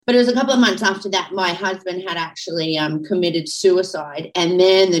But it was a couple of months after that, my husband had actually committed suicide, and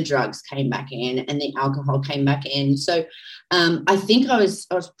then the drugs came back in and the alcohol came back in. So I think I was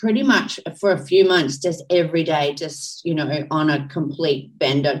pretty much for a few months just every day, just, on a complete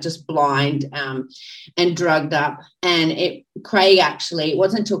bender, just blind and drugged up. And it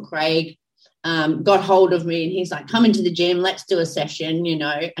wasn't until Craig got hold of me and he's like, come into the gym, let's do a session,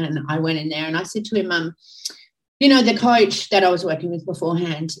 and I went in there and I said to him, the coach that I was working with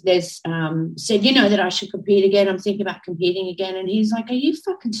beforehand, said, that I should compete again. I'm thinking about competing again. And he's like, are you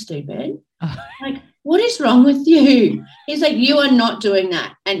fucking stupid? Like, what is wrong with you? He's like, you are not doing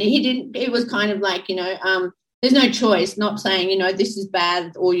that. And it was kind of like, there's no choice, not saying, this is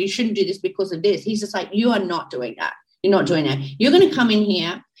bad or you shouldn't do this because of this. He's just like, you are not doing that. You're not doing that. You're going to come in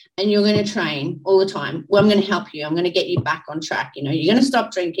here and you're going to train all the time. Well, I'm going to help you. I'm going to get you back on track. You're going to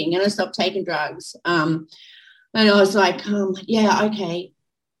stop drinking. You're going to stop taking drugs. And I was like, yeah, okay.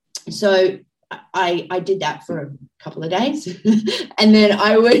 So I did that for a couple of days. And then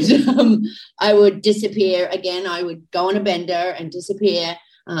I would disappear again. I would go on a bender and disappear,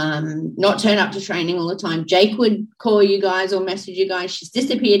 not turn up to training all the time. Jake would call you guys or message you guys. She's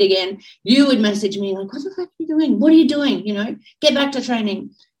disappeared again. You would message me like, what the fuck are you doing? What are you doing? Get back to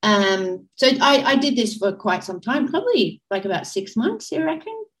training. So I did this for quite some time, probably like about 6 months, you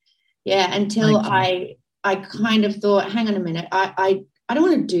reckon? Yeah, until I kind of thought, hang on a minute, I don't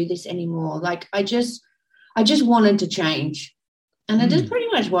want to do this anymore. Like I just wanted to change. And I just pretty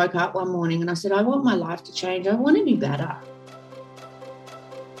much woke up one morning and I said, I want my life to change. I want to be better.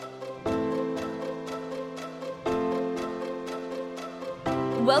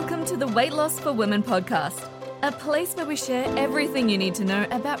 Welcome to the Weight Loss for Women podcast, a place where we share everything you need to know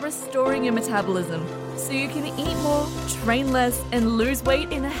about restoring your metabolism so you can eat more, train less, and lose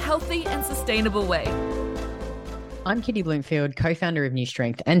weight in a healthy and sustainable way. I'm Kitty Bloomfield, co-founder of New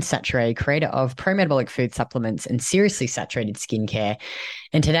Strength and Saturate, creator of pro-metabolic food supplements and seriously saturated skincare.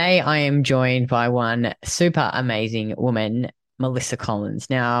 And today I am joined by one super amazing woman, Melissa Collins.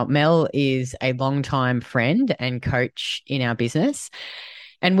 Now, Mel is a longtime friend and coach in our business.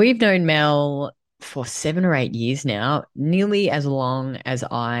 And we've known Mel for 7 or 8 years now, nearly as long as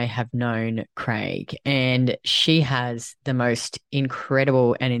I have known Craig. And she has the most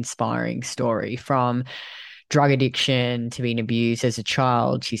incredible and inspiring story, from drug addiction to being abused as a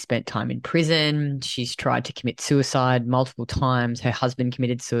child. She spent time in prison. She's tried to commit suicide multiple times. Her husband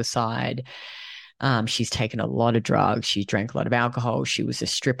committed suicide. She's taken a lot of drugs. She drank a lot of alcohol. She was a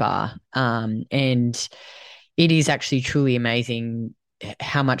stripper. And it is actually truly amazing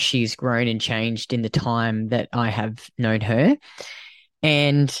how much she's grown and changed in the time that I have known her.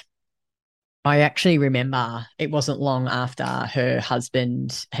 And I actually remember it wasn't long after her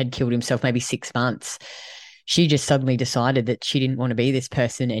husband had killed himself, maybe 6 months, she just suddenly decided that she didn't want to be this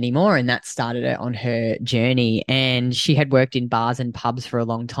person anymore. And that started her on her journey. And she had worked in bars and pubs for a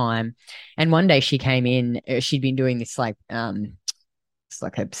long time. And one day she came in, she'd been doing this it's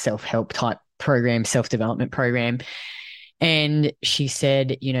like a self-help type program, self-development program. And she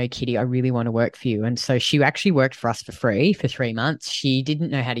said, Kitty, I really want to work for you. And so she actually worked for us for free for 3 months. She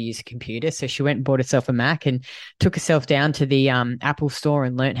didn't know how to use a computer. So she went and bought herself a Mac and took herself down to the Apple store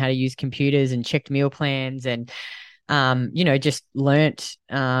and learnt how to use computers and checked meal plans and, just learnt,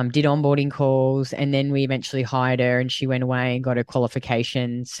 did onboarding calls. And then we eventually hired her and she went away and got her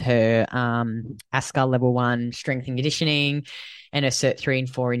qualifications, her ASCA level 1 strength and conditioning, and a Cert 3 and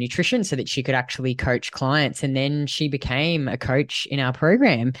 4 in nutrition, so that she could actually coach clients. And then she became a coach in our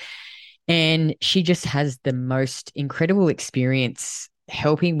program. And she just has the most incredible experience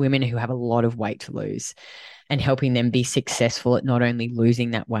helping women who have a lot of weight to lose and helping them be successful at not only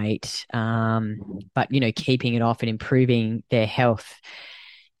losing that weight, but, keeping it off and improving their health.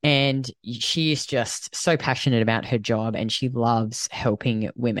 And she is just so passionate about her job and she loves helping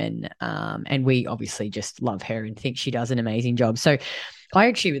women. And we obviously just love her and think she does an amazing job. So I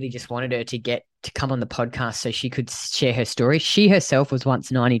actually really just wanted her to come on the podcast so she could share her story. She herself was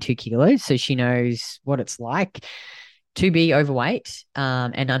once 92 kilos, so she knows what it's like to be overweight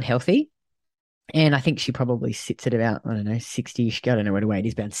and unhealthy. And I think she probably sits at about, 60, I don't know what her weight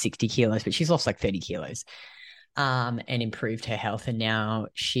is, about 60 kilos, but she's lost like 30 kilos. And improved her health. And now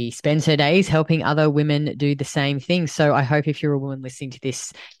she spends her days helping other women do the same thing. So I hope if you're a woman listening to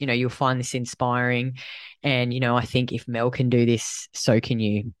this, you'll find this inspiring. And, I think if Mel can do this, so can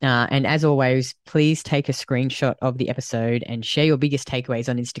you. And as always, please take a screenshot of the episode and share your biggest takeaways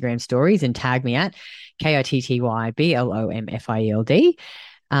on Instagram stories and tag me at KITTYBLOMFIELD.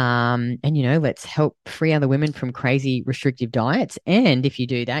 And, let's help free other women from crazy restrictive diets. And if you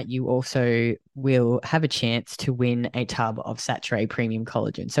do that, you also will have a chance to win a tub of Saturé Premium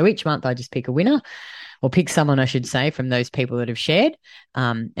Collagen. So each month I just pick a winner, or pick someone, I should say, from those people that have shared,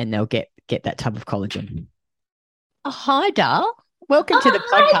 and they'll get that tub of collagen. Oh, hi, Dal. Welcome to the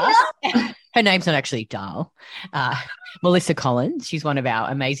podcast. Her name's not actually Dal. Melissa Collins. She's one of our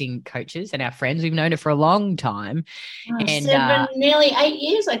amazing coaches and our friends. We've known her for a long time. And nearly 8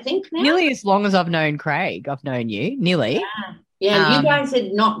 years, I think now. Nearly as long as I've known Craig. I've known you, nearly. Yeah, you guys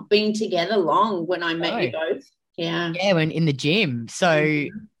had not been together long when I met you both. Yeah. Yeah, when in the gym. So,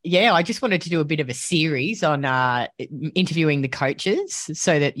 yeah, I just wanted to do a bit of a series on interviewing the coaches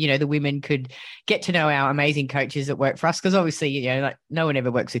so that, the women could get to know our amazing coaches that work for us. Because obviously, no one ever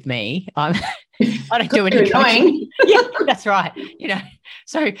works with me. I don't do any coaching. Yeah, that's right.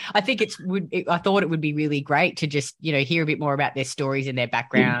 So I think I thought it would be really great to just, hear a bit more about their stories and their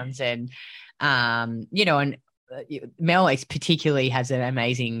backgrounds and, and Mel particularly has an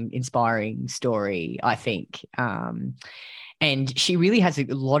amazing, inspiring story, I think. And she really has a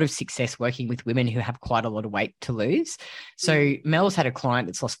lot of success working with women who have quite a lot of weight to lose. So Mel's had a client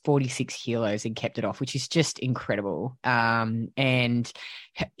that's lost 46 kilos and kept it off, which is just incredible. And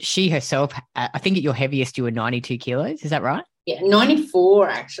she herself, I think at your heaviest, you were 92 kilos. Is that right? Yeah, 94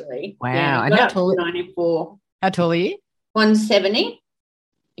 actually. Wow. Yeah, and how tall? 94. How tall are you? 170.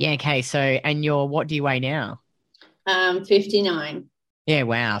 Yeah. Okay. So, and what do you weigh now? 59. Yeah.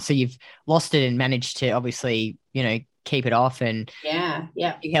 Wow. So you've lost it and managed to obviously, keep it off and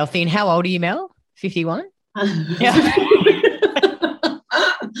be healthy. And how old are you, Mel? 51? Yeah.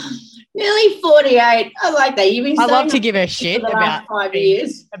 Nearly 48. I like that. You've been I love to give her shit about 5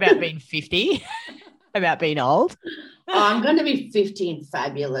 years. About being 50, about being old. I'm going to be 50 and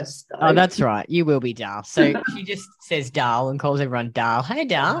fabulous, though. Oh, that's right. You will be, Dal. So she just says Dal and calls everyone Dal. Hey,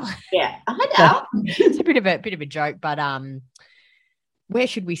 Dal. Yeah. Hi, Dal. It's a bit of a joke, but where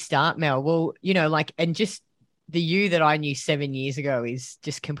should we start, Mel? Well, and just the you that I knew 7 years ago is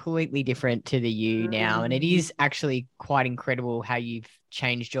just completely different to the you now. And it is actually quite incredible how you've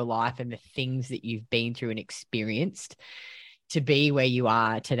changed your life and the things that you've been through and experienced to be where you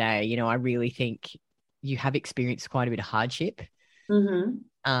are today. I really think you have experienced quite a bit of hardship. Mm-hmm.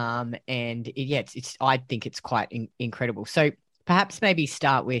 And I think it's quite incredible. So perhaps maybe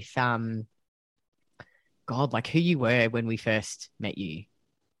start with, who you were when we first met you.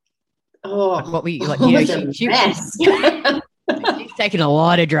 Oh, what were you like? She's taken a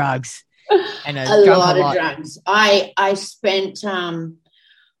lot of drugs and a lot of drugs. I spent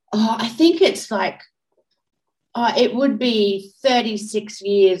I think it's like it would be 36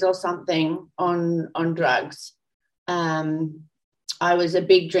 years or something on drugs. I was a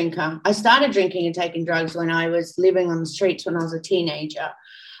big drinker. I started drinking and taking drugs when I was living on the streets when I was a teenager.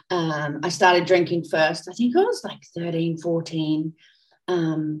 I started drinking first. I think I was like 13, 14.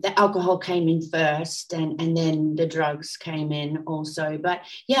 The alcohol came in first and then the drugs came in also. But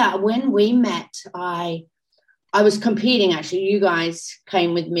yeah, when we met, I was competing actually. You guys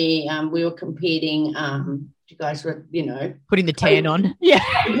came with me. We were competing. You guys were, putting the tan on. Yeah.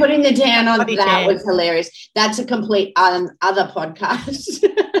 Putting the tan on. That was hilarious. That's a complete other podcast.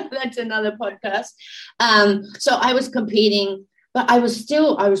 That's another podcast. So I was competing. But I was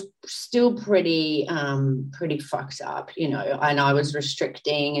still pretty fucked up, and I was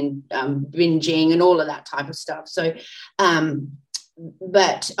restricting and binging and all of that type of stuff. So,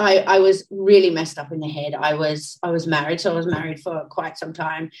 but I was really messed up in the head. I was married, so I was married for quite some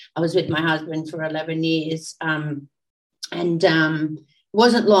time. I was with my husband for 11 years, and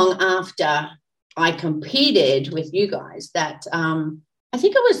wasn't long after I competed with you guys that. I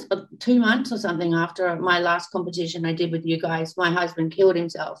think it was 2 months or something after my last competition I did with you guys, my husband killed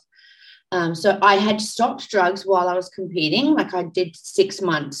himself. So I had stopped drugs while I was competing. Like I did 6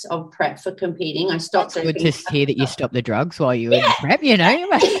 months of prep for competing. I stopped. It's good to hear that you stopped the drugs while you were in prep,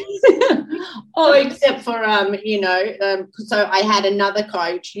 Oh, except for, so I had another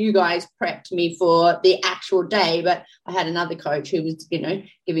coach. You guys prepped me for the actual day, but I had another coach who was,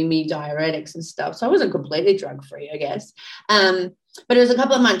 giving me diuretics and stuff. So I wasn't completely drug-free, I guess. But it was a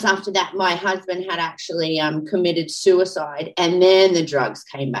couple of months after that, my husband had actually committed suicide, and then the drugs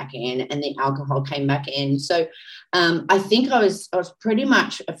came back in and the alcohol came back in. So I think I was pretty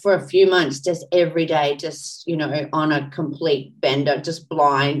much for a few months just every day, just, on a complete bender, just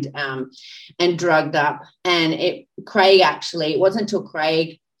blind and drugged up. And it wasn't until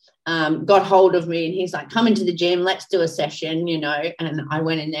Craig got hold of me and he's like, come into the gym, let's do a session, and I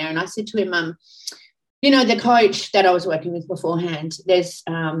went in there and I said to him, the coach that I was working with beforehand, there's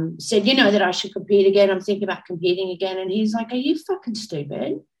said, that I should compete again. I'm thinking about competing again. And he's like, are you fucking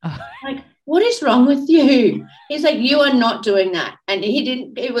stupid? Like, what is wrong with you? He's like, you are not doing that. And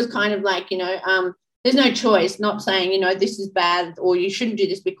it was kind of like, there's no choice, not saying, this is bad or you shouldn't do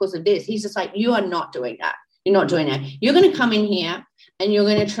this because of this. He's just like, you are not doing that. You're not doing that. You're going to come in here and you're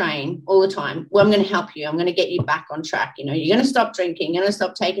going to train all the time. Well, I'm going to help you. I'm going to get you back on track. You're going to stop drinking. You're going to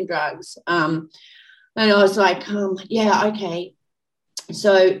stop taking drugs. And I was like, yeah, okay.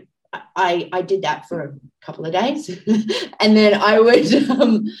 So I did that for a couple of days. And then I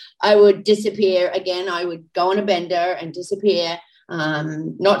would disappear again. I would go on a bender and disappear,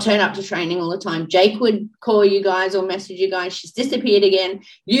 not turn up to training all the time. Jake would call you guys or message you guys. She's disappeared again.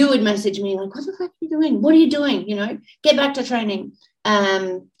 You would message me like, what the fuck are you doing? What are you doing? Get back to training.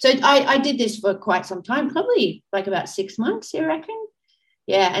 So I did this for quite some time, probably like about 6 months, you reckon?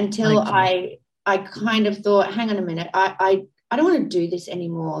 Yeah, until I kind of thought, hang on a minute, I don't want to do this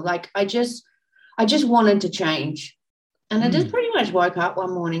anymore. Like I just wanted to change. And I just pretty much woke up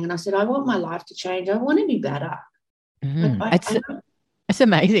one morning and I said, I want my life to change. I want to be better. It's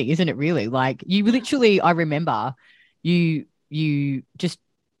amazing, isn't it, really? Like you literally, I remember you just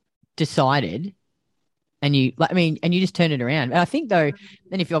decided and you just turned it around. And I think though,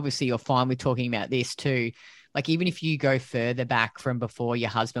 then if obviously you're fine with talking about this too, like even if you go further back from before your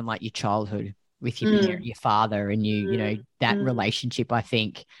husband, like your childhood with your father and that relationship, I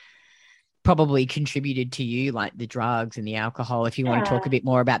think probably contributed to you, like the drugs and the alcohol, if you want to talk a bit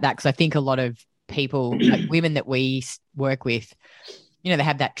more about that. Because I think a lot of people, like women that we work with, they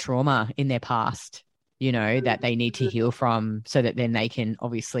have that trauma in their past, that they need to heal from so that then they can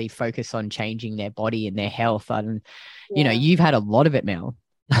obviously focus on changing their body and their health. And, you've had a lot of it, Mel.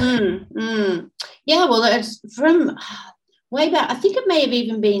 Yeah, well, it's from way back. I think it may have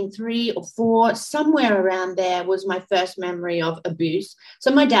even been 3 or 4, somewhere around there was my first memory of abuse.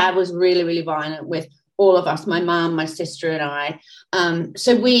 So my dad was really, really violent with all of us, my mum, my sister and I.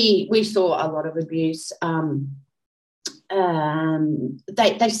 So we saw a lot of abuse.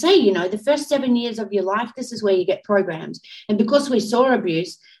 They say, the first 7 years of your life, this is where you get programmed. And because we saw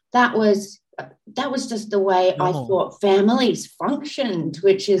abuse, that was just the way I thought families functioned,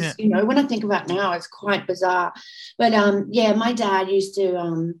 which is, when I think about now, it's quite bizarre. But, my dad used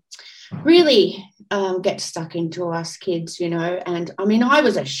to really get stuck into us kids, and I mean, I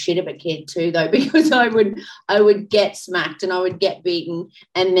was a shit of a kid too, though, because I would get smacked and I would get beaten,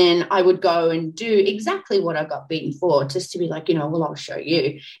 and then I would go and do exactly what I got beaten for, just to be like, well, I'll show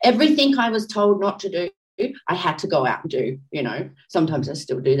you. Everything I was told not to do, I had to go out and do, sometimes I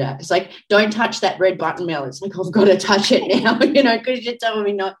still do that. It's like, don't touch that red button, Mel. It's like, I've got to touch it now, because you're telling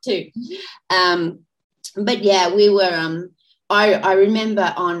me not to. But yeah, we were, I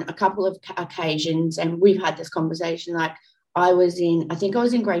remember on a couple of occasions, and we've had this conversation, like I think I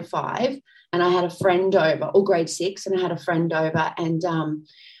was in grade 5 and I had a friend over, or grade 6, and I had a friend over, and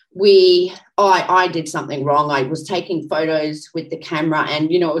I did something wrong. I was taking photos with the camera,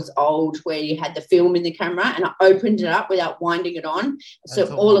 and it was old where you had the film in the camera, and I opened it up without winding it on.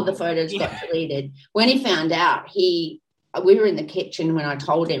 So all of the photos got deleted. When he found out, we were in the kitchen when I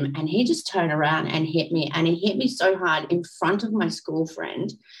told him, and he just turned around and hit me, and he hit me so hard in front of my school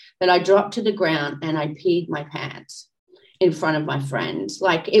friend that I dropped to the ground and I peed my pants in front of my friend.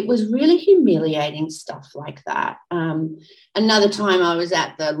 Like, it was really humiliating stuff like that. Another time I was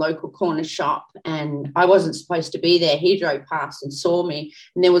at the local corner shop and I wasn't supposed to be there. He drove past and saw me,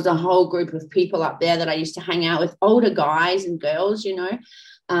 and there was a whole group of people up there that I used to hang out with, older guys and girls,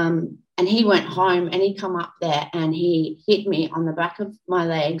 and he went home and he come up there and he hit me on the back of my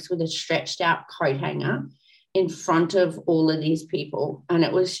legs with a stretched out coat hanger in front of all of these people. And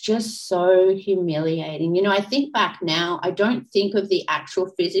it was just so humiliating. I think back now, I don't think of the actual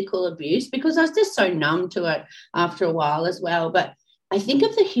physical abuse because I was just so numb to it after a while as well. But I think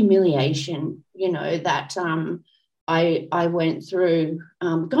of the humiliation, that I went through,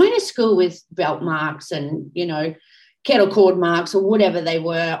 going to school with belt marks and, kettle cord marks or whatever they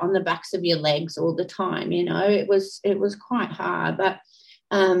were on the backs of your legs all the time. It was quite hard. But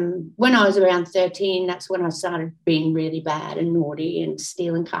when I was around 13, that's when I started being really bad and naughty and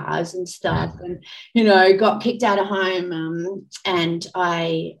stealing cars and stuff, and got kicked out of home. And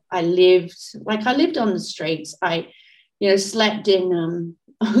I lived on the streets. I slept in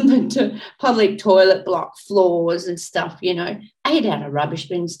on the public toilet block floors and stuff, ate out of rubbish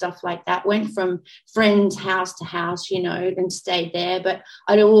bin, stuff like that, went from friends' house to house, and stayed there. But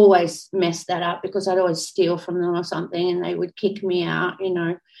I'd always mess that up because I'd always steal from them or something and they would kick me out,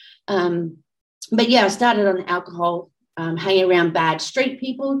 But yeah, I started on alcohol hanging around bad street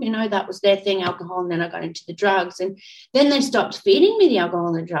people. That was their thing, alcohol. And then I got into the drugs, and then they stopped feeding me the alcohol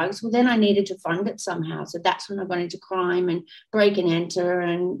and the drugs. Well, then I needed to fund it somehow. So that's when I got into crime and break and enter,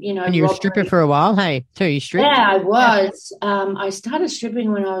 and And you were a stripper for a while, hey? Too, you stripped? Yeah, I was. I started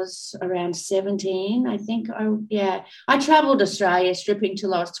stripping when I was around 17, I think. I travelled Australia stripping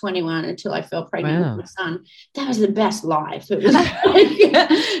till I was 21 until I fell pregnant with my son. That was the best life. It was.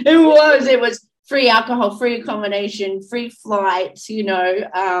 It was free alcohol, free accommodation, free flights,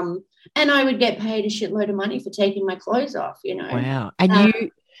 and I would get paid a shitload of money for taking my clothes off, Wow.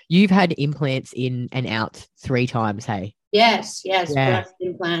 And you've had implants in and out 3 times, hey? Yes, breast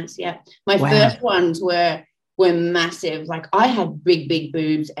implants, yeah. My first ones were massive. Like, I had big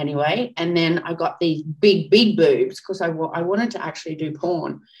boobs anyway, and then I got these big boobs because I wanted to actually do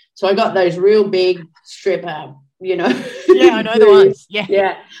porn. So I got those real big stripper, Yeah, I know the ones. Yeah.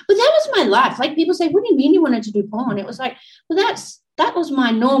 But that was my life. Like, people say, what do you mean you wanted to do porn? It was like, well, that was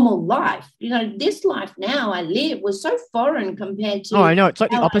my normal life. This life now I live was so foreign compared to. Oh, I know. It's like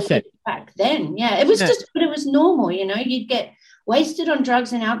the opposite. Back then. Yeah. It was but it was normal. You'd get wasted on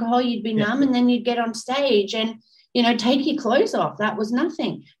drugs and alcohol. You'd be numb, and then you'd get on stage and, take your clothes off. That was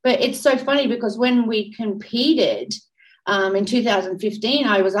nothing. But it's so funny because when we competed, in 2015,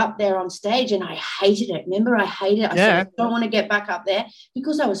 I was up there on stage and I hated it. Remember, I hated it. I said, I don't want to get back up there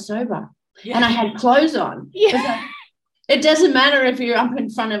because I was sober and I had clothes on. Yeah. It doesn't matter if you're up in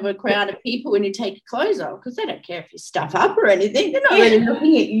front of a crowd of people when you take your clothes off, because they don't care if you stuff up or anything. They're not really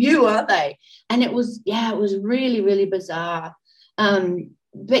looking at you, are they? And it was really, really bizarre.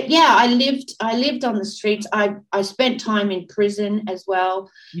 But I lived on the streets. I spent time in prison as well.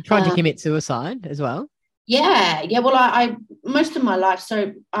 You tried to commit suicide as well? Yeah. Well, I most of my life.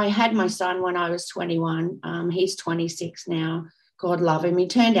 So I had my son when I was 21. He's 26 now. God love him. He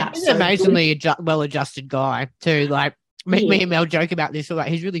turned out he's amazingly well-adjusted guy too. Like me and Mel joke about this. Like,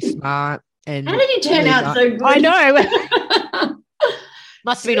 he's really smart. And how did he turn out so good? I know.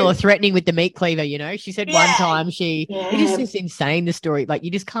 Must have been all threatening with the meat cleaver, She said one time it is insane, the story. Like,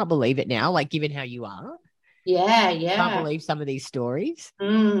 you just can't believe it now, like, given how you are. Yeah. Can't believe some of these stories.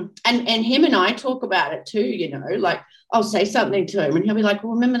 And him and I talk about it too, like, I'll say something to him and he'll be like,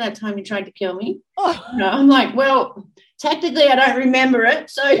 well, remember that time you tried to kill me? Oh. I'm like, well, technically I don't remember it.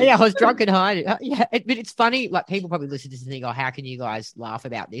 So yeah, I was drunk and high. But it's funny, like, people probably listen to this and think, oh, how can you guys laugh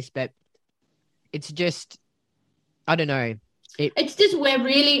about this? But it's just, I don't know. It's just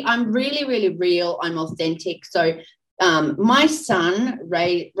I'm really, really real. I'm authentic. So my son,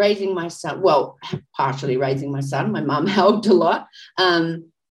 raising my son, well, partially raising my son, my mum helped a lot.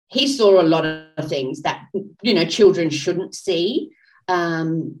 He saw a lot of things that, children shouldn't see.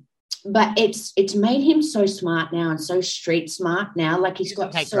 But it's made him so smart now and so street smart now. Like, he's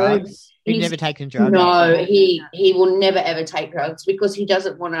got drugs. He's never taken drugs. No, he will never, ever take drugs because he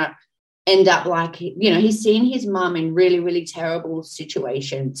doesn't want to end up like, he's seen his mum in really, really terrible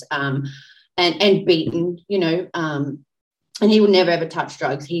situations and beaten, and he will never, ever touch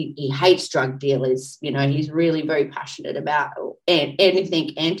drugs. He hates drug dealers. He's really very passionate about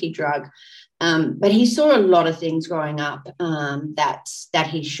anything anti-drug. But he saw a lot of things growing up that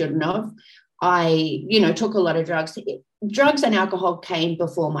he shouldn't have. I, took a lot of drugs. Drugs and alcohol came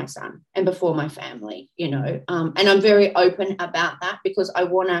before my son and before my family, and I'm very open about that because I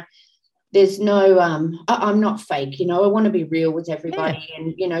want to, there's no, I'm not fake, I want to be real with everybody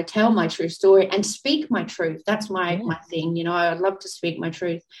and, tell my true story and speak my truth. That's my thing, I'd love to speak my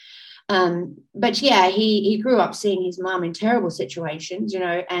truth. But he grew up seeing his mum in terrible situations,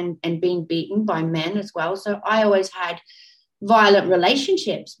 and being beaten by men as well. So I always had violent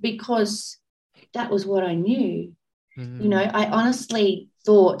relationships because that was what I knew. I honestly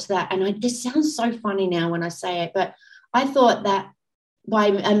thought that, and this sounds so funny now when I say it, but I thought that by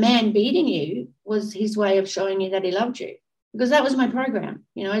a man beating you was his way of showing you that he loved you, because that was my program.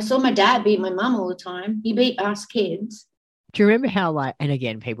 I saw my dad beat my mum all the time. He beat us kids. Do you remember how, like, and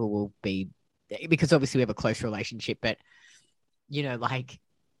again, people will be, because obviously we have a close relationship, but, like,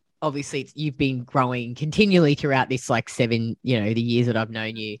 obviously you've been growing continually throughout this, like, 7, the years that I've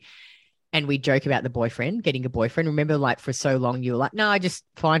known you. And we joke about getting a boyfriend. Remember, like, for so long you were like, no, I just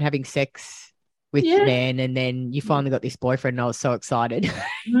find having sex with men, and then you finally got this boyfriend and I was so excited.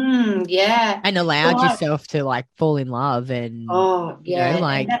 And allowed yourself to, like, fall in love and I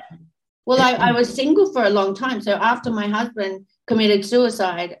was single for a long time. So after my husband committed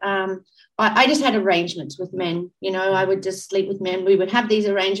suicide, I just had arrangements with men. I would just sleep with men. We would have these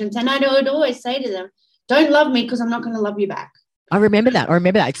arrangements, and I would always say to them, don't love me because I'm not going to love you back. I remember that.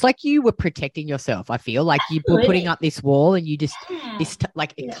 It's like you were protecting yourself. I feel like you were putting up this wall and you just, this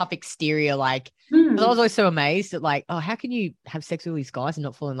tough exterior, like, I was always so amazed at like, oh, how can you have sex with these guys and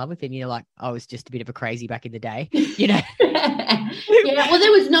not fall in love with them? You know, like, I was just a bit of a crazy back in the day, you know? Yeah, well,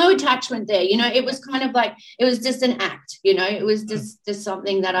 there was no attachment there. You know, it was kind of like, it was just an act, you know, it was just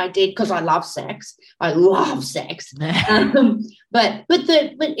something that I did because I love sex. I love sex. But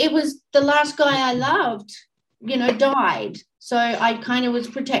it was the last guy I loved, you know, died. So I kind of was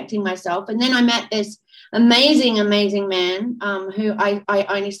protecting myself. And then I met this amazing man who I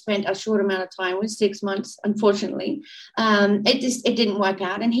only spent a short amount of time with, 6 months, unfortunately. It didn't work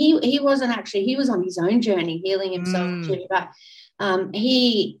out. And he wasn't actually, he was on his own journey, healing himself too. But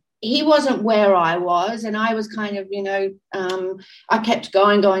he wasn't where I was. And I was kind of, you know, I kept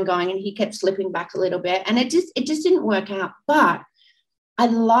going. And he kept slipping back a little bit. And it just didn't work out. But I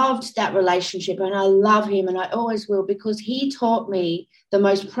loved that relationship and I love him and I always will, because he taught me the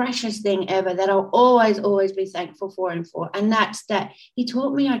most precious thing ever that I'll always be thankful for him for. And that's that he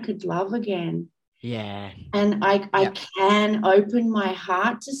taught me I could love again. Yeah. And I can open my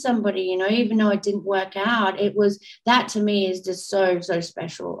heart to somebody, you know, even though it didn't work out. It was, that to me is just so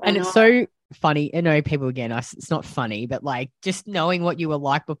special. And it's so funny. I know people, again, it's not funny, but like just knowing what you were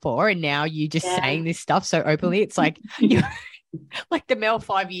like before and now you just saying this stuff so openly, it's like, you like the Mel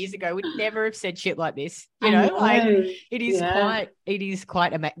 5 years ago would never have said shit like this, you know? Like it is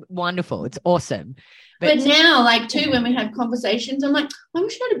quite wonderful. It's awesome. But now, like too, when we have conversations, I'm like, I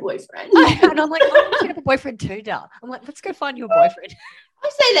wish I had a boyfriend. And I'm like, I wish I had a boyfriend too, Dal. I'm like, let's go find you a boyfriend. I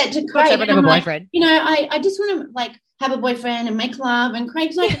say that to Craig. Let's have a boyfriend. Like, you know, I just want to like have a boyfriend and make love. And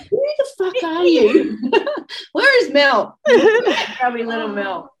Craig's like, who the fuck are you? Where is Mel? Probably little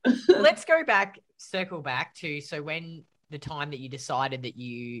Mel. Let's go back, circle back to, so when the time that you decided that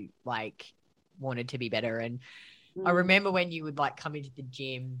you like wanted to be better. And I remember when you would like come into the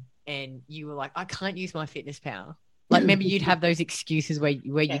gym and you were like, I can't use my fitness power. Like, remember you'd have those excuses where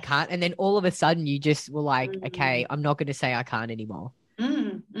you can't. And then all of a sudden you just were like, okay, I'm not going to say I can't anymore.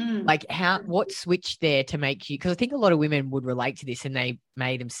 Like what switched there to make you, because I think a lot of women would relate to this and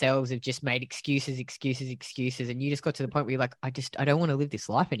they themselves have just made excuses. And you just got to the point where you're like, I don't want to live this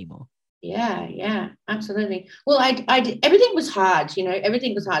life anymore. Yeah, absolutely. Well, I did, everything was hard, you know,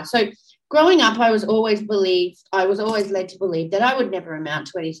 everything was hard. So growing up, I was always led to believe that I would never amount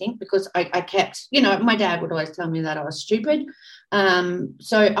to anything because I kept, you know, my dad would always tell me that I was stupid.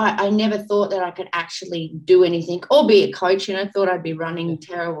 So I never thought that I could actually do anything or be a coach, you know, thought I'd be running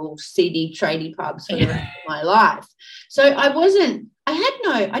terrible, seedy, tradie pubs for the rest of my life. So I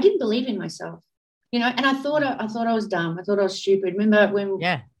didn't believe in myself, you know, and I thought I was dumb. I thought I was stupid. Remember when,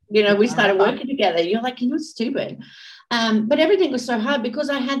 you know, we started working together, you're like, you're stupid. But everything was so hard because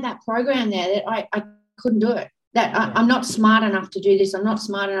I had that program there that I couldn't do it, that I'm not smart enough to do this. I'm not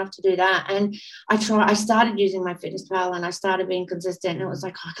smart enough to do that. And I started using my fitness pal and I started being consistent and it was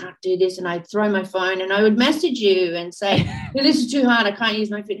like, I can't do this. And I'd throw my phone and I would message you and say, this is too hard. I can't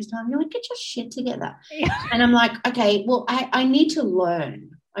use my fitness pal. And you're like, get your shit together. And I'm like, okay, well, I need to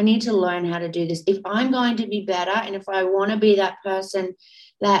learn. I need to learn how to do this. If I'm going to be better and if I want to be that person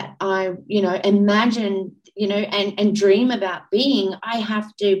that I, you know, imagine, you know, and dream about being, I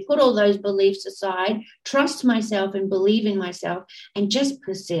have to put all those beliefs aside, trust myself and believe in myself and just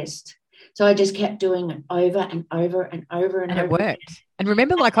persist. So I just kept doing it over and over and over and over. And it worked. And I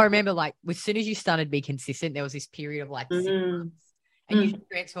remember like as soon as you started to be consistent, there was this period of like 6 months and you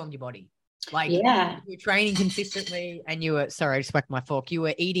transformed your body. Like you were training consistently and you were, sorry, I just whacked my fork. You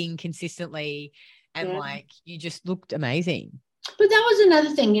were eating consistently and like you just looked amazing. But that was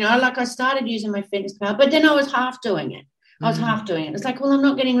another thing, you know, like I started using my fitness pal, but then I was half doing it. It's like, well, I'm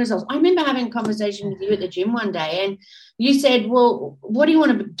not getting results. I remember having a conversation with you at the gym one day and you said, well, what do you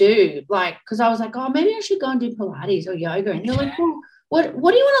want to do? Like, because I was like, oh, maybe I should go and do Pilates or yoga. And you're like, well, what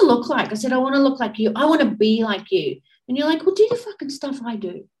do you want to look like? I said, I want to look like you. I want to be like you. And you're like, well, do the fucking stuff I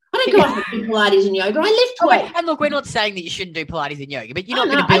do. I don't go off and do Pilates and yoga. I lift weights. And look, we're not saying that you shouldn't do Pilates and yoga, but you're not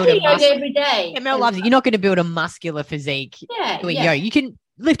going to build I do yoga every day. Mel loves it. You're not going to build a muscular physique doing yoga. You can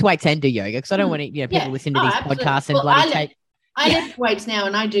lift weights and do yoga because I don't want to, you know, people listen to these podcasts and take. I lift weights now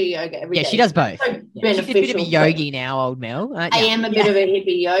and I do yoga every day. Yeah, she does both. So she's a bit of a yogi now, old Mel. I am a bit of a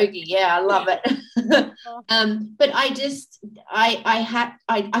hippie yogi. Yeah, I love it. But I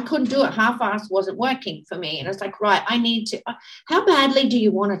couldn't do it. Half-assed wasn't working for me. And it's like, right, I need to. How badly do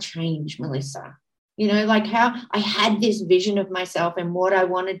you want to change, Melissa? You know, like how I had this vision of myself and what I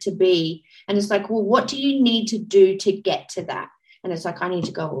wanted to be. And it's like, well, what do you need to do to get to that? And it's like, I need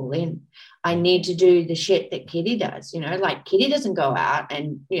to go all in. I need to do the shit that Kitty does, like Kitty doesn't go out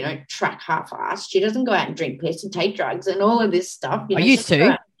and, track half-assed. She doesn't go out and drink piss and take drugs and all of this stuff. I used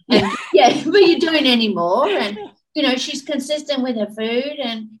to. Yeah, but you don't anymore. And, she's consistent with her food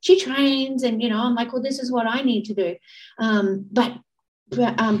and she trains and, I'm like, well, this is what I need to do. But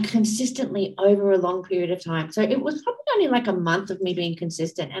consistently over a long period of time. So it was probably only like a month of me being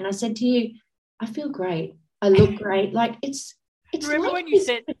consistent. And I said to you, I feel great. I look great. Like it's remember like when you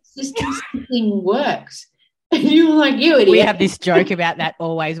said consistency thing works. And you were like, you idiot. We have this joke about that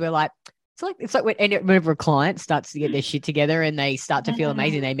always. We're like, it's like whenever a client starts to get their shit together and they start to feel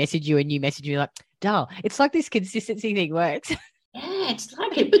amazing, they message you and you message me like, Dal, it's like this consistency thing works. Yeah, it's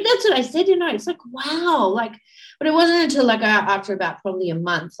like it. But that's what I said, it's like, wow. But it wasn't until after about probably a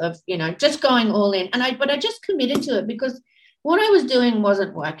month of, just going all in. But I just committed to it because what I was doing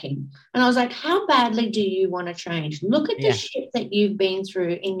wasn't working. And I was like, how badly do you want to change? Look at the shit that you've been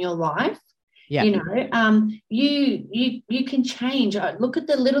through in your life. Yeah. You can change. Look at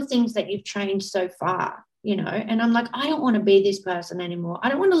the little things that you've changed so far, and I'm like, I don't want to be this person anymore. I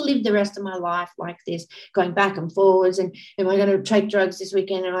don't want to live the rest of my life like this, going back and forwards. And am I going to take drugs this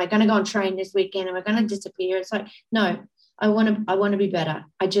weekend? Am I going to go and train this weekend? Am I going to disappear? It's like, no, I want to be better.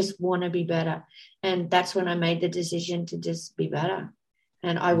 I just want to be better. And that's when I made the decision to just be better.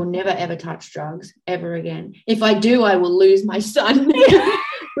 And I will never, ever touch drugs ever again. If I do, I will lose my son,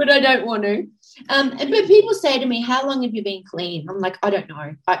 but I don't want to. But people say to me, how long have you been clean? I'm like, I don't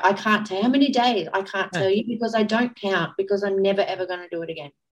know. I can't tell how many days. I can't tell you because I don't count because I'm never, ever going to do it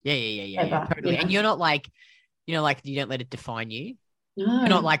again. Yeah, totally. And you're not like, you don't let it define you. No. You're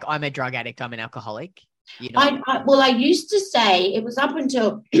not like, I'm a drug addict, I'm an alcoholic. I used to say, it was up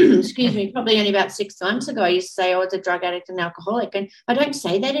until, excuse me, probably only about 6 months ago, I used to say I was a drug addict and alcoholic. And I don't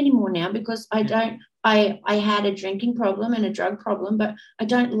say that anymore now because I had a drinking problem and a drug problem, but I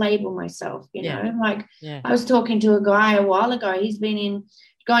don't label myself, I was talking to a guy a while ago. He's been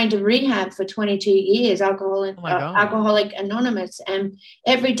going to rehab for 22 years, Alcoholic Anonymous. And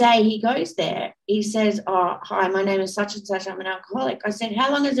every day he goes there, he says, oh, hi, my name is such and such. I'm an alcoholic. I said,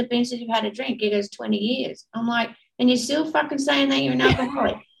 how long has it been since you've had a drink? He goes, 20 years. I'm like, and you're still fucking saying that you're an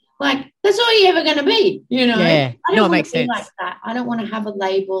alcoholic? Like, that's all you're ever going to be, Yeah. I don't want makes to be sense. like that. I don't want to have a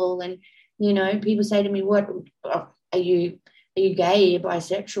label. And, people say to me, what, are you gay,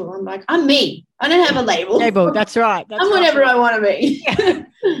 bisexual? I'm like, I'm me. I don't have a label. That's right. I'm whatever I want to be.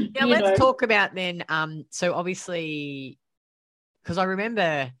 Now let's talk about then. So obviously, because I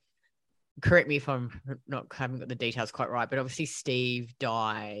remember, correct me if I'm haven't got the details quite right, but obviously Steve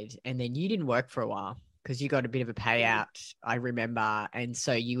died, and then you didn't work for a while because you got a bit of a payout, I remember, and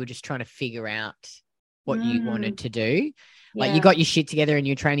so you were just trying to figure out what you wanted to do. Like you got your shit together and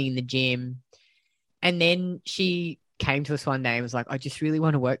you're training in the gym, and then she came to us one day and was like, I just really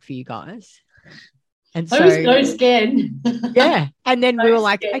want to work for you guys. And so, I was so scared. Yeah. And then we were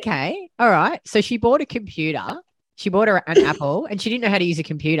like, okay, all right. So she bought a computer. She bought her an Apple, and she didn't know how to use a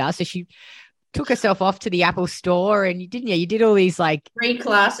computer. So she took herself off to the Apple store, and you did all these like free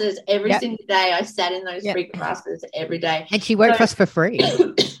classes every single day. I sat in those free classes every day. And she worked for us for free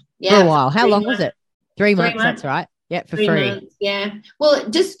for a while. How long was it? 3 months. That's right. Yeah, for 3 free. Months, yeah. Well,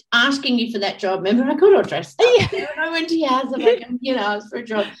 just asking you for that job. Remember, I got all dressed up. When I went to your house, I'm like, I was for a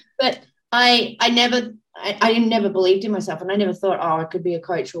job. But I never believed in myself, and I never thought, I could be a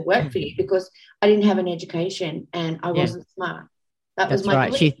coach or work for you, because I didn't have an education and I wasn't smart. That's was my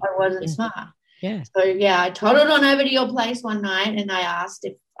belief. I wasn't smart. Yeah. So I toddled on over to your place one night and I asked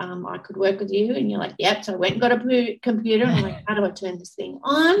if I could work with you, and you're like, yep. So I went and got a computer, and I'm like, how do I turn this thing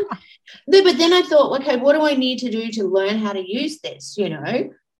on? But then I thought, okay, what do I need to do to learn how to use this?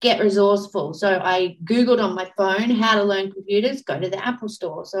 Get resourceful. So I Googled on my phone how to learn computers, go to the Apple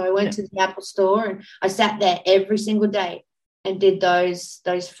store. So I went to the Apple store and I sat there every single day and did those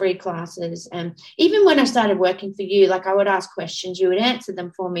free classes. And even when I started working for you, like I would ask questions, you would answer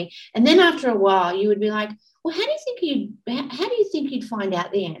them for me. And then after a while you would be like, well, how do you think you'd find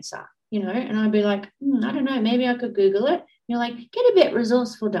out the answer? And I'd be like, I don't know, maybe I could Google it. You're like, get a bit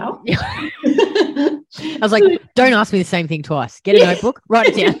resourceful, doll. I was like, don't ask me the same thing twice. Get a notebook, write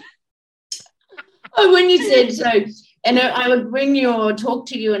it down. Oh, when you said so, and I would bring you or talk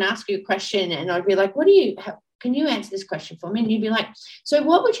to you and ask you a question, and I'd be like, can you answer this question for me? And you'd be like, so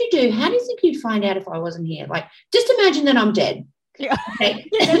what would you do? How do you think you'd find out if I wasn't here? Like, just imagine that I'm dead. Yeah, okay.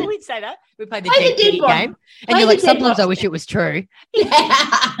 We'd say that. We played the dead kitty game. And you're like, sometimes I wish it was true. Yeah,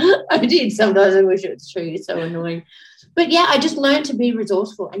 I did. Sometimes I wish it was true. It's so annoying. But I just learned to be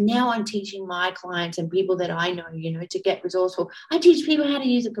resourceful. And now I'm teaching my clients and people that I know, to get resourceful. I teach people how to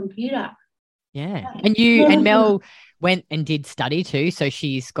use a computer. Yeah. And you and Mel went and did study too. So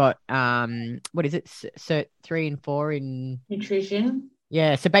she's got what is it? Cert 3 and 4 in nutrition.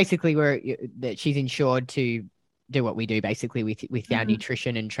 Yeah. So basically that she's insured to do what we do basically with our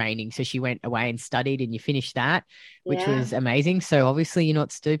nutrition and training. So she went away and studied and you finished that, which was amazing. So obviously you're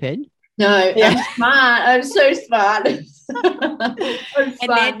not stupid. No, I'm smart. I'm so smart. I'm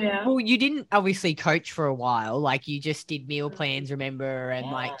smart now. Well, you didn't obviously coach for a while. Like you just did meal plans, remember?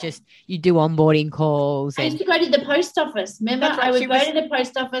 And like just you do onboarding calls. I used to go to the post office. Remember, right. I would go to the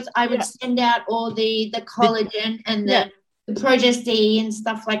post office. I would send out all the collagen and the Progest-E and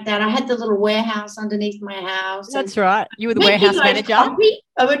stuff like that. I had the little warehouse underneath my house. That's right. You were the warehouse manager. Coffee.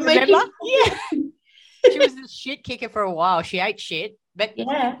 I would make it. Yeah. She was the shit kicker for a while. She ate shit. But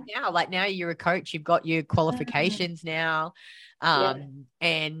now you're a coach, you've got your qualifications now.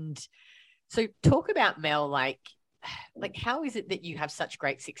 And so talk about Mel, like how is it that you have such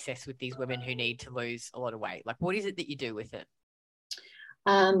great success with these women who need to lose a lot of weight? Like what is it that you do with it?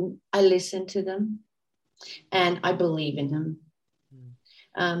 I listen to them and I believe in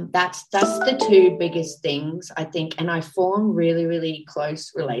them. That's the two biggest things, I think, and I form really, really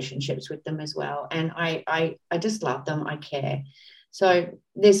close relationships with them as well. And I just love them. I care. So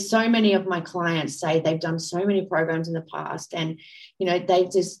there's so many of my clients say they've done so many programs in the past and, you know,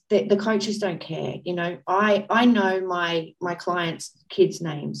 the coaches don't care. You know, I know my clients' kids'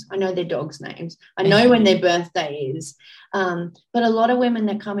 names. I know their dogs' names. I know when their birthday is. But a lot of women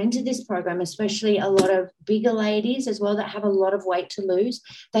that come into this program, especially a lot of bigger ladies as well that have a lot of weight to lose,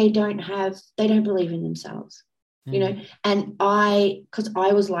 they don't believe in themselves. You know, and because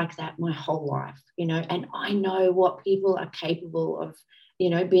I was like that my whole life, you know, and I know what people are capable of,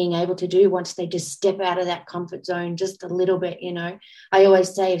 you know, being able to do once they just step out of that comfort zone just a little bit, you know. I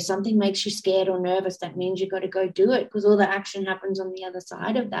always say if something makes you scared or nervous, that means you've got to go do it because all the action happens on the other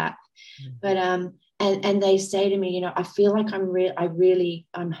side of that. But and they say to me, you know, I feel like I'm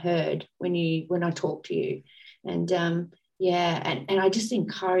heard when I talk to you. And and I just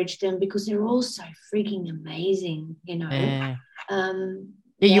encourage them because they're all so freaking amazing, you know.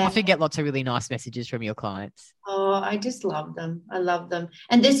 You often get lots of really nice messages from your clients. Oh, I just love them. I love them.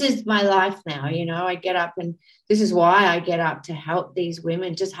 And this is my life now, you know. I get up and this is why I get up to help these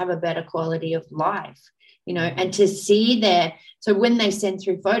women just have a better quality of life, you know, and to see so when they send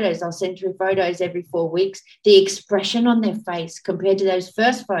through photos, I'll send through photos every 4 weeks, the expression on their face compared to those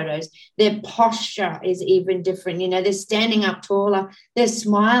first photos, their posture is even different. You know, they're standing up taller, they're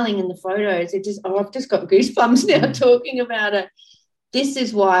smiling in the photos. I've just got goosebumps now talking about it. This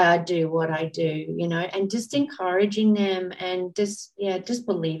is why I do what I do, you know, and just encouraging them and just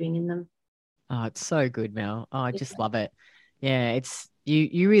believing in them. Oh, it's so good, Mel. Oh, I just love it. Yeah, it's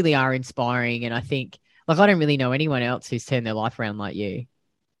you really are inspiring. And I think, like, I don't really know anyone else who's turned their life around like you.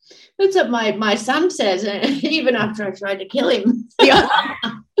 That's what my son says, even after I tried to kill him. Yeah.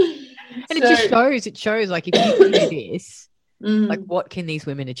 And it shows, like, if you can do this, like, what can these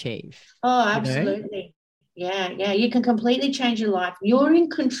women achieve? Oh, absolutely. You know? Yeah. You can completely change your life. You're in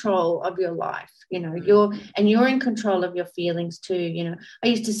control of your life, you know, you're in control of your feelings too. You know, I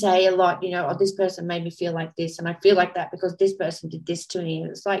used to say a lot, you know, oh, this person made me feel like this and I feel like that because this person did this to me. And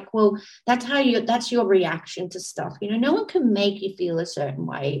it's like, well, that's your reaction to stuff. You know, no one can make you feel a certain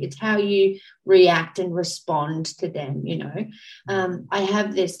way. It's how you react and respond to them, you know. I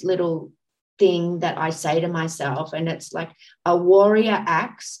have this little thing that I say to myself, and it's like a warrior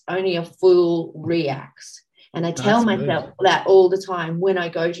acts, only a fool reacts. And I tell myself that all the time when I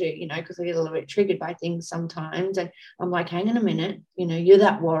go to, you know, because I get a little bit triggered by things sometimes. And I'm like, hang on a minute, you know, you're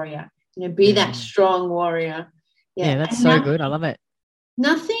that warrior, you know, be that strong warrior. Yeah, that's so good. I love it.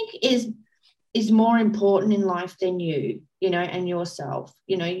 Nothing is more important in life than you know, and yourself.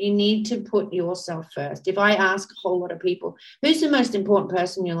 You know, you need to put yourself first. If I ask a whole lot of people, who's the most important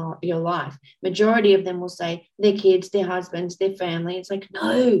person in your life? Majority of them will say their kids, their husbands, their family. It's like,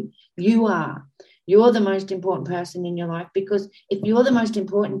 no, you are. You're the most important person in your life, because if you're the most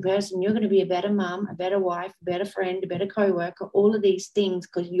important person, you're going to be a better mum, a better wife, a better friend, a better co-worker, all of these things,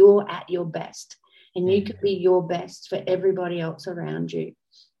 because you're at your best and you can be your best for everybody else around you.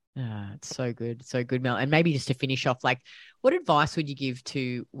 It's so good. So good, Mel. And maybe just to finish off, like, what advice would you give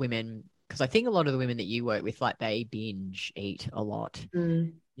to women? Because I think a lot of the women that you work with, like, they binge eat a lot,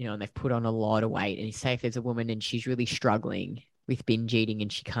 you know, and they've put on a lot of weight. And you say if there's a woman and she's really struggling with binge eating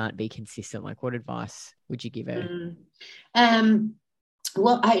and she can't be consistent, like, what advice would you give her?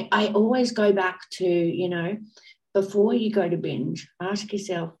 Well, I always go back to, you know, before you go to binge, ask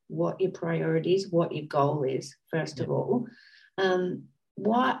yourself what your priorities, what your goal is, first of all.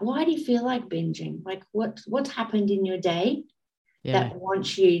 Why do you feel like binging? Like, what's happened in your day that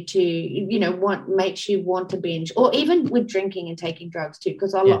wants you to, makes you want to binge, or even with drinking and taking drugs too,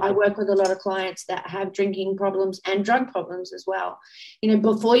 because I work with a lot of clients that have drinking problems and drug problems as well.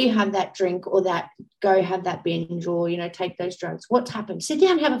 Before you have that drink or that go have that binge or, take those drugs, what's happened? Sit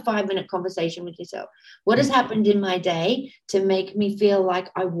down, have a 5-minute conversation with yourself. What has happened in my day to make me feel like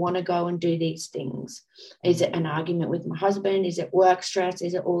I want to go and do these things? Is it an argument with my husband? Is it work stress?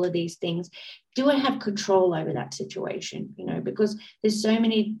 Is it all of these things? Do I have control over that situation? Because there's so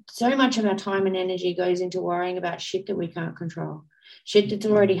much of our time and energy goes into worrying about shit that we can't control, shit that's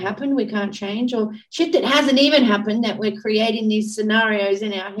already happened we can't change, or shit that hasn't even happened that we're creating these scenarios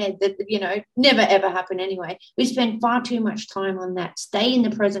in our head that, never ever happen anyway. We spend far too much time on that. Stay in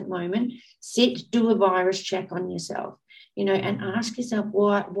the present moment, sit, do a virus check on yourself, and ask yourself,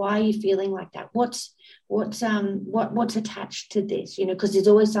 why are you feeling like that? What's attached to this? Because there's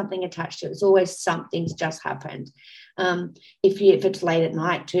always something attached to it. There's always something's just happened. If it's late at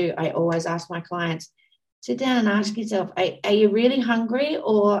night too, I always ask my clients, sit down and ask yourself, are you really hungry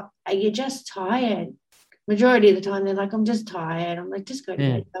or are you just tired? Majority of the time they're like, I'm just tired. I'm like, just go to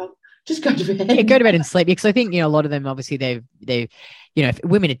bed. Just go to bed. Yeah, go to bed and sleep. Because I think, a lot of them, obviously, if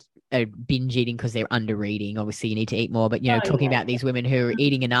women are binge eating because they're under eating, obviously you need to eat more. But, talking about these women who are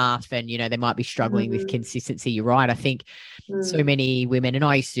eating enough and, they might be struggling with consistency. You're right. I think so many women, and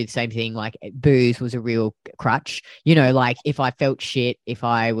I used to do the same thing, like booze was a real crutch. Like if I felt shit, if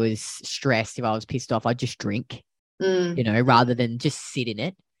I was stressed, if I was pissed off, I'd just drink, rather than just sit in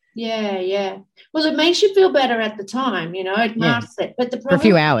it. Yeah. Well, it makes you feel better at the time, it masks it. But the problem for a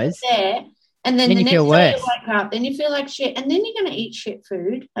few hours is there, and then the you next feel day worse. you wake up, then you feel like shit, and then you're going to eat shit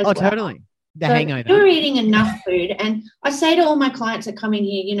food as well. Totally. The hangover. You're eating enough food. And I say to all my clients that come in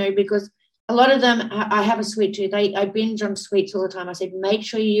here, because a lot of them, I have a sweet tooth. I binge on sweets all the time. I said, make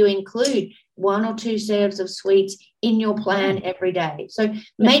sure you include 1 or 2 serves of sweets in your plan every day. So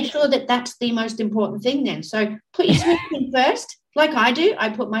make sure that that's the most important thing then. So put your sweets in first. Like I do, I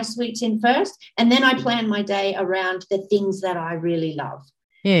put my sweets in first, and then I plan my day around the things that I really love.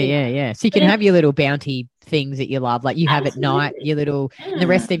 Yeah. So you can have your little bounty things that you love, like you have at night, your little, and the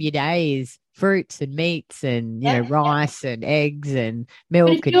rest of your day is fruits and meats and, rice and eggs and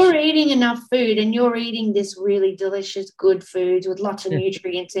milk. But if you're eating enough food and you're eating this really delicious, good foods with lots of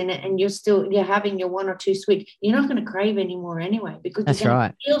nutrients in it, and you're having your 1 or 2 sweets, you're not going to crave anymore anyway, because that's you're going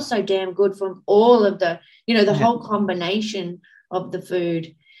right. to feel so damn good from all of the, the whole combination of the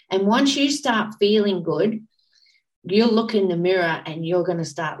food. And once you start feeling good, you'll look in the mirror and you're going to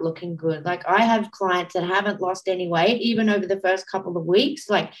start looking good. Like I have clients that haven't lost any weight, even over the first couple of weeks,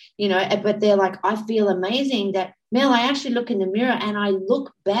 but they're like, I feel amazing that, Mel, I actually look in the mirror and I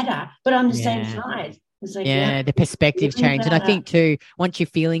look better, but I'm the same size. It's like, the perspective change. And I think too, once you're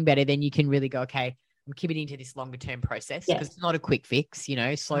feeling better, then you can really go, okay, I'm committing to this longer term process, because it's not a quick fix,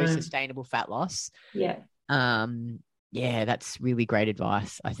 slow, sustainable fat loss. Yeah. Yeah, that's really great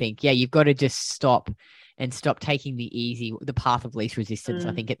advice. I think, you've got to just stop taking the path of least resistance,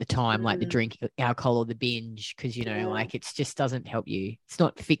 I think, at the time, like the drink, alcohol, or the binge, because, like it just doesn't help you. It's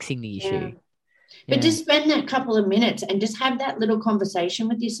not fixing the issue. But just spend that couple of minutes and just have that little conversation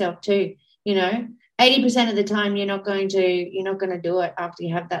with yourself too. 80% of the time you're not going to do it after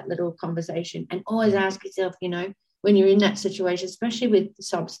you have that little conversation. And always ask yourself, when you're in that situation, especially with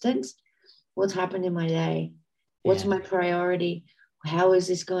substance, what's happened in my day? What's my priority? How is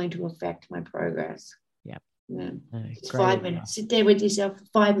this going to affect my progress? It's 5 minutes. Sit there with yourself for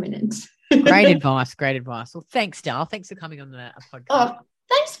 5 minutes. Great advice. Well, thanks, Dal. Thanks for coming on the podcast. Oh,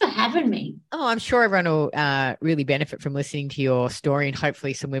 thanks for having me. Oh, I'm sure everyone will really benefit from listening to your story, and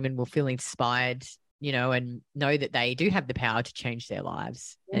hopefully some women will feel inspired, and know that they do have the power to change their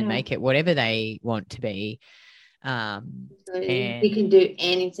lives and make it whatever they want to be. And you can do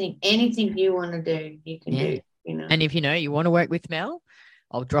anything you want to do, you can do. And if you want to work with Mel,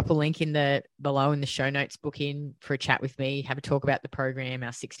 I'll drop a link below in the show notes. Book in for a chat with me, have a talk about the program, our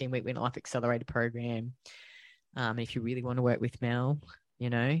 16-week Win Life Accelerator program. If you really want to work with Mel,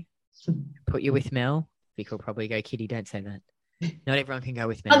 put you with Mel. Vic will probably go, Kitty, don't say that. Not everyone can go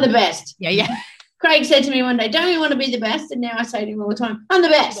with Mel. I'm the best. Yeah. Craig said to me one day, don't you want to be the best? And now I say to him all the time, I'm the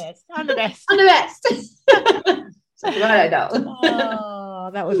best. I'm the best. I'm the best. So right, I know.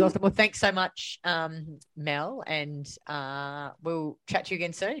 Oh, that was awesome. Well, thanks so much, Mel, and we'll chat to you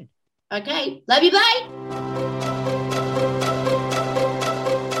again soon. Okay. Love you. Bye.